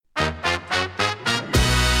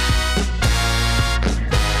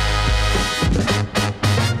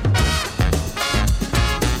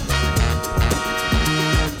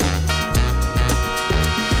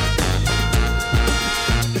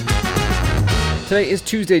Today is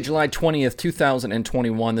Tuesday, July 20th,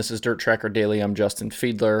 2021. This is Dirt Tracker Daily. I'm Justin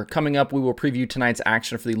Fiedler. Coming up, we will preview tonight's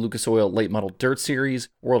action for the Lucas Oil Late Model Dirt Series,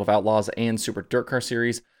 World of Outlaws, and Super Dirt Car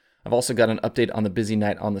Series. I've also got an update on the busy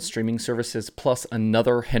night on the streaming services, plus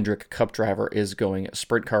another Hendrick Cup driver is going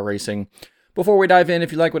sprint car racing. Before we dive in,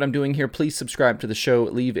 if you like what I'm doing here, please subscribe to the show,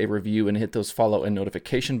 leave a review, and hit those follow and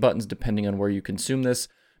notification buttons depending on where you consume this.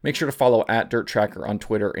 Make sure to follow at Dirt Tracker on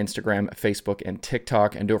Twitter, Instagram, Facebook, and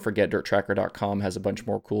TikTok. And don't forget, DirtTracker.com has a bunch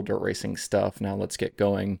more cool dirt racing stuff. Now let's get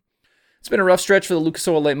going. It's been a rough stretch for the Lucas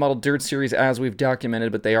Oil Late Model Dirt Series as we've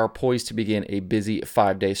documented, but they are poised to begin a busy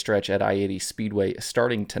 5-day stretch at I-80 Speedway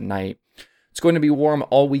starting tonight. It's going to be warm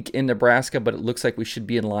all week in Nebraska, but it looks like we should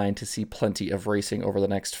be in line to see plenty of racing over the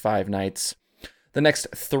next 5 nights. The next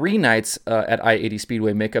 3 nights at I-80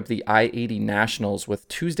 Speedway make up the I-80 Nationals, with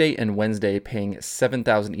Tuesday and Wednesday paying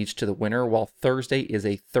 $7,000 each to the winner, while Thursday is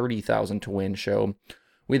a $30,000 to win show.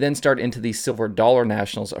 We then start into the Silver Dollar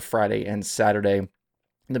Nationals of Friday and Saturday.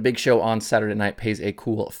 The big show on Saturday night pays a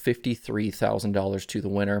cool $53,000 to the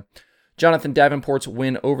winner. Jonathan Davenport's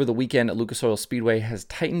win over the weekend at Lucas Oil Speedway has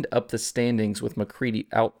tightened up the standings, with McCready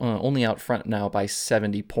only out front now by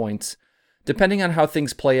 70 points. Depending on how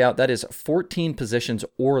things play out, that is 14 positions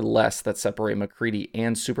or less that separate McCready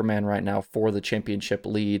and Superman right now for the championship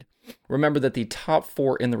lead. Remember that the top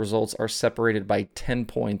 4 in the results are separated by 10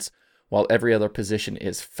 points, while every other position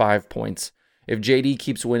is 5 points. If JD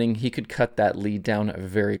keeps winning, he could cut that lead down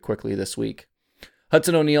very quickly this week.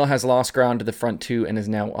 Hudson O'Neal has lost ground to the front 2 and is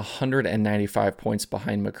now 195 points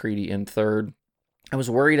behind McCready in third. I was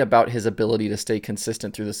worried about his ability to stay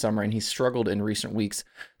consistent through the summer, and he struggled in recent weeks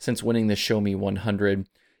since winning the Show Me 100.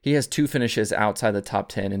 He has 2 finishes outside the top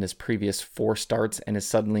 10 in his previous 4 starts and is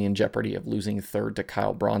suddenly in jeopardy of losing third to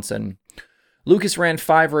Kyle Bronson. Lucas ran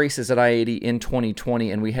 5 races at I-80 in 2020,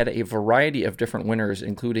 and we had a variety of different winners,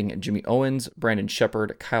 including Jimmy Owens, Brandon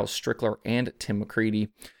Shepard, Kyle Strickler, and Tim McCready.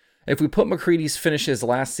 If we put McCready's finishes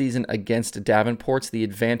last season against Davenport's, the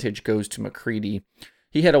advantage goes to McCready.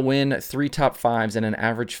 He had a win, 3 top 5s, and an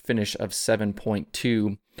average finish of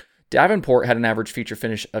 7.2. Davenport had an average feature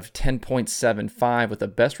finish of 10.75 with a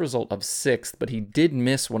best result of 6th, but he did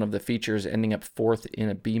miss one of the features, ending up 4th in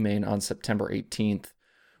a B main on September 18th.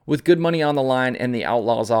 With good money on the line and the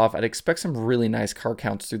Outlaws off, I'd expect some really nice car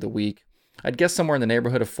counts through the week. I'd guess somewhere in the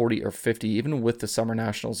neighborhood of 40 or 50, even with the Summer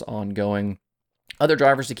Nationals ongoing. Other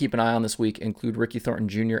drivers to keep an eye on this week include Ricky Thornton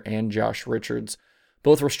Jr. and Josh Richards.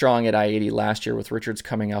 Both were strong at I-80 last year, with Richards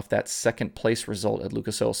coming off that second place result at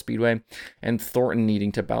Lucas Oil Speedway, and Thornton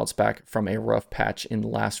needing to bounce back from a rough patch in the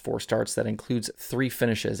last 4 starts that includes 3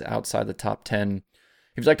 finishes outside the top 10.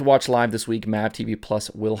 If you'd like to watch live this week, MAV TV Plus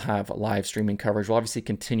will have live streaming coverage. We'll obviously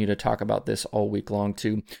continue to talk about this all week long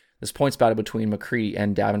too. This points battle between McCready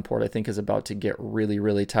and Davenport I think is about to get really,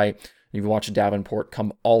 really tight. You've watched Davenport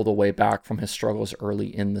come all the way back from his struggles early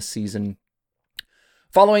in the season.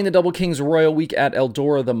 Following the Double Kings Royal Week at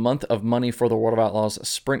Eldora, the month of money for the World of Outlaws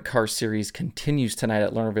Sprint Car Series continues tonight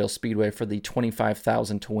at Lernerville Speedway for the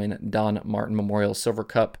 $25,000 to win Don Martin Memorial Silver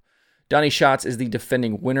Cup. Donnie Schatz is the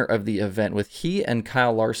defending winner of the event, with he and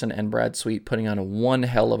Kyle Larson and Brad Sweet putting on one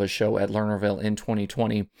hell of a show at Lernerville in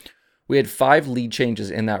 2020. We had 5 lead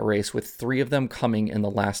changes in that race, with 3 of them coming in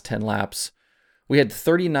the last 10 laps. We had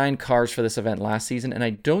 39 cars for this event last season, and I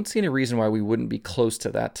don't see any reason why we wouldn't be close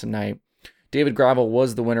to that tonight. David Gravel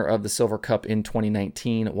was the winner of the Silver Cup in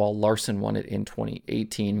 2019, while Larson won it in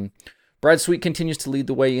 2018. Brad Sweet continues to lead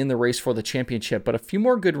the way in the race for the championship, but a few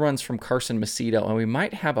more good runs from Carson Macedo, and we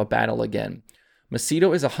might have a battle again.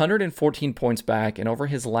 Macedo is 114 points back, and over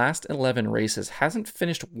his last 11 races hasn't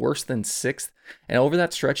finished worse than 6th, and over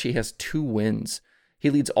that stretch he has 2 wins. He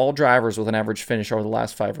leads all drivers with an average finish over the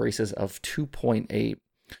last 5 races of 2.8.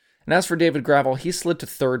 And as for David Gravel, he slid to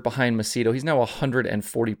 3rd behind Macedo. He's now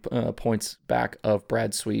 140 points back of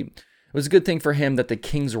Brad Sweet. It was a good thing for him that the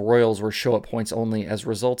Kings Royals were show-up points only, as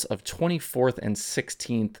results of 24th and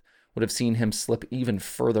 16th would have seen him slip even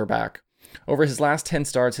further back. Over his last 10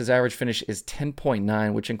 starts, his average finish is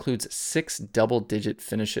 10.9, which includes 6 double-digit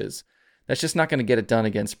finishes. That's just not going to get it done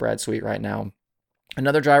against Brad Sweet right now.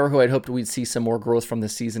 Another driver who I'd hoped we'd see some more growth from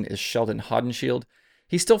this season is Sheldon Haudenschild.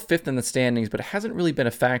 He's still 5th in the standings, but hasn't really been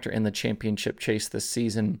a factor in the championship chase this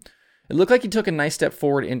season. It looked like he took a nice step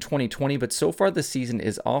forward in 2020, but so far this season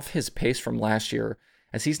is off his pace from last year,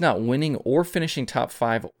 as he's not winning or finishing top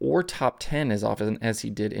 5 or top 10 as often as he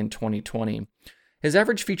did in 2020. His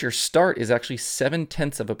average feature start is actually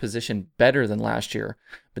 0.7 of a position better than last year,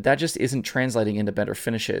 but that just isn't translating into better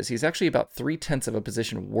finishes. He's actually about 0.3 of a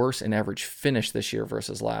position worse in average finish this year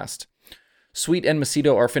versus last. Sweet and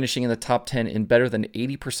Macedo are finishing in the top 10 in better than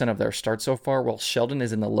 80% of their starts so far, while Sheldon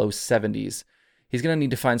is in the low 70s. He's going to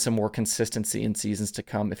need to find some more consistency in seasons to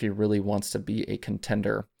come if he really wants to be a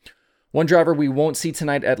contender. One driver we won't see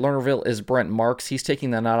tonight at Lernerville is Brent Marks. He's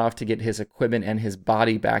taking the night off to get his equipment and his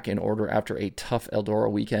body back in order after a tough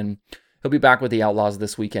Eldora weekend. He'll be back with the Outlaws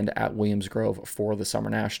this weekend at Williams Grove for the Summer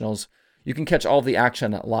Nationals. You can catch all of the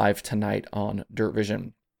action live tonight on Dirt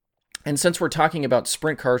Vision. And since we're talking about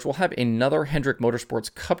sprint cars, we'll have another Hendrick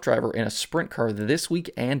Motorsports Cup driver in a sprint car this week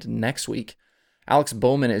and next week. Alex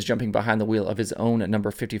Bowman is jumping behind the wheel of his own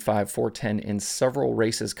number 55 410 in several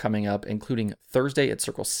races coming up, including Thursday at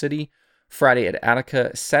Circle City, Friday at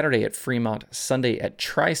Attica, Saturday at Fremont, Sunday at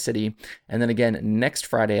Tri-City, and then again next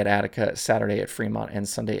Friday at Attica, Saturday at Fremont, and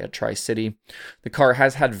Sunday at Tri-City. The car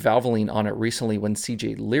has had Valvoline on it recently when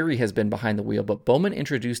CJ Leary has been behind the wheel, but Bowman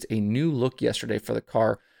introduced a new look yesterday for the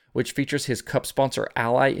car, which features his Cup sponsor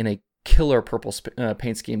Ally in a killer purple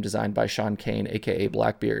paint scheme designed by Sean Kane, aka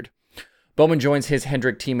Blackbeard. Bowman joins his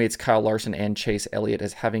Hendrick teammates Kyle Larson and Chase Elliott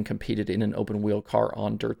as having competed in an open wheel car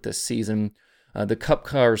on dirt this season. The Cup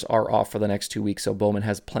cars are off for the next 2 weeks, so Bowman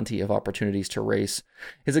has plenty of opportunities to race.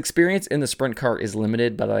 His experience in the sprint car is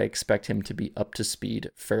limited, but I expect him to be up to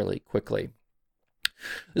speed fairly quickly.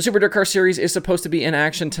 The Super Dirt Car Series is supposed to be in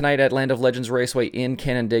action tonight at Land of Legends Raceway in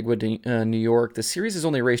Canandaigua, New York. The series is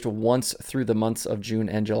only raced once through the months of June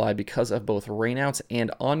and July because of both rainouts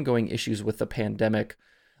and ongoing issues with the pandemic.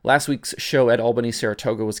 Last week's show at Albany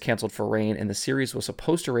Saratoga was canceled for rain, and the series was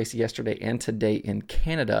supposed to race yesterday and today in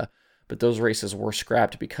Canada, but those races were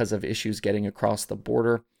scrapped because of issues getting across the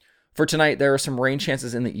border. For tonight, there are some rain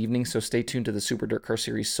chances in the evening, so stay tuned to the Super Dirt Car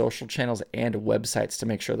Series social channels and websites to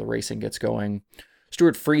make sure the racing gets going.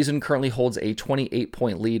 Stuart Friesen currently holds a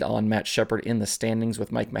 28-point lead on Matt Shepard in the standings,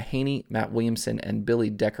 with Mike Mahaney, Matt Williamson, and Billy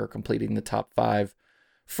Decker completing the top 5.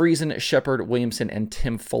 Friesen, Shepard, Williamson, and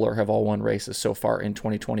Tim Fuller have all won races so far in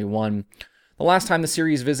 2021. The last time the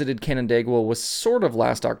series visited Canandaigua was sort of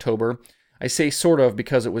last October. I say sort of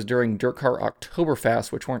because it was during Dirt Car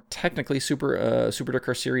Oktoberfest, which weren't technically Super Dirt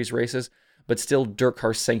Car Series races, but still Dirt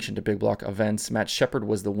Car sanctioned big block events. Matt Shepard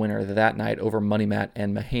was the winner that night over Money Matt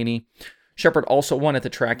and Mahaney. Shepard also won at the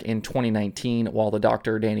track in 2019, while the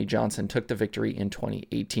Dr. Danny Johnson took the victory in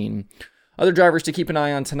 2018. Other drivers to keep an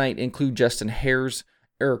eye on tonight include Justin Hares,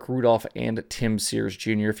 Eric Rudolph, and Tim Sears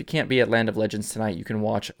Jr. If you can't be at Land of Legends tonight, you can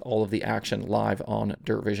watch all of the action live on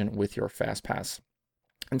Dirt Vision with your Fast Pass.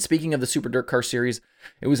 And speaking of the Super Dirt Car Series,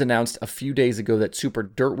 it was announced a few days ago that Super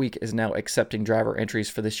Dirt Week is now accepting driver entries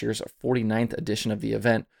for this year's 49th edition of the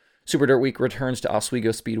event. Super Dirt Week returns to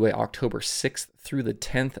Oswego Speedway October 6th through the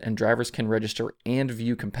 10th, and drivers can register and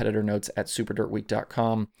view competitor notes at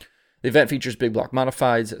superdirtweek.com. The event features big block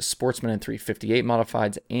modifieds, Sportsman and 358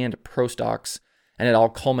 modifieds, and Pro Stocks, and it all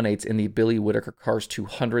culminates in the Billy Whitaker Cars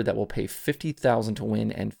 200 that will pay $50,000 to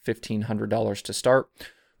win and $1,500 to start.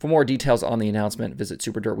 For more details on the announcement, visit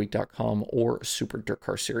superdirtweek.com or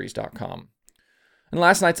superdirtcarseries.com. And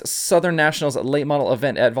last night's Southern Nationals late model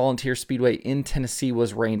event at Volunteer Speedway in Tennessee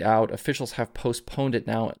was rained out. Officials have postponed it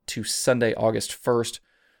now to Sunday, August 1st.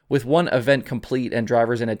 With one event complete and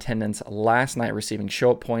drivers in attendance last night receiving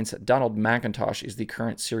show-up points, Donald McIntosh is the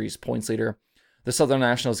current series points leader. The Southern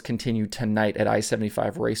Nationals continue tonight at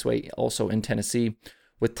I-75 Raceway, also in Tennessee,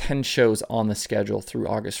 with 10 shows on the schedule through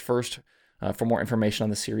August 1st. For more information on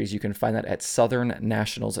the series, you can find that at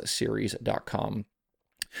southernnationalsseries.com.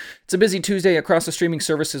 It's a busy Tuesday across the streaming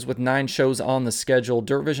services with 9 shows on the schedule.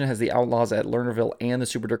 Dirt Vision has the Outlaws at Lernerville and the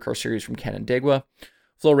Super Dirt Car Series from Canandaigua.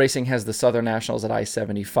 Flow Racing has the Southern Nationals at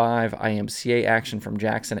I-75, IMCA action from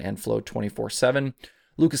Jackson, and Flow 24/7.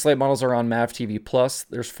 Lucas Late Models are on MAV TV+.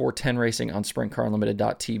 There's 410 Racing on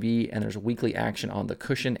SprintCarUnlimited.tv, and there's weekly action on The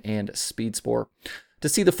Cushion and Speed Sport. To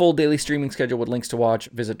see the full daily streaming schedule with links to watch,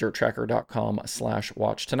 visit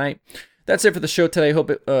dirttracker.com/watch tonight. That's it for the show today.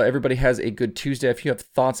 Hope everybody has a good Tuesday. If you have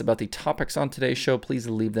thoughts about the topics on today's show, please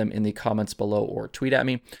leave them in the comments below or tweet at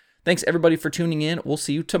me. Thanks everybody for tuning in. We'll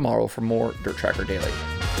see you tomorrow for more Dirt Tracker Daily.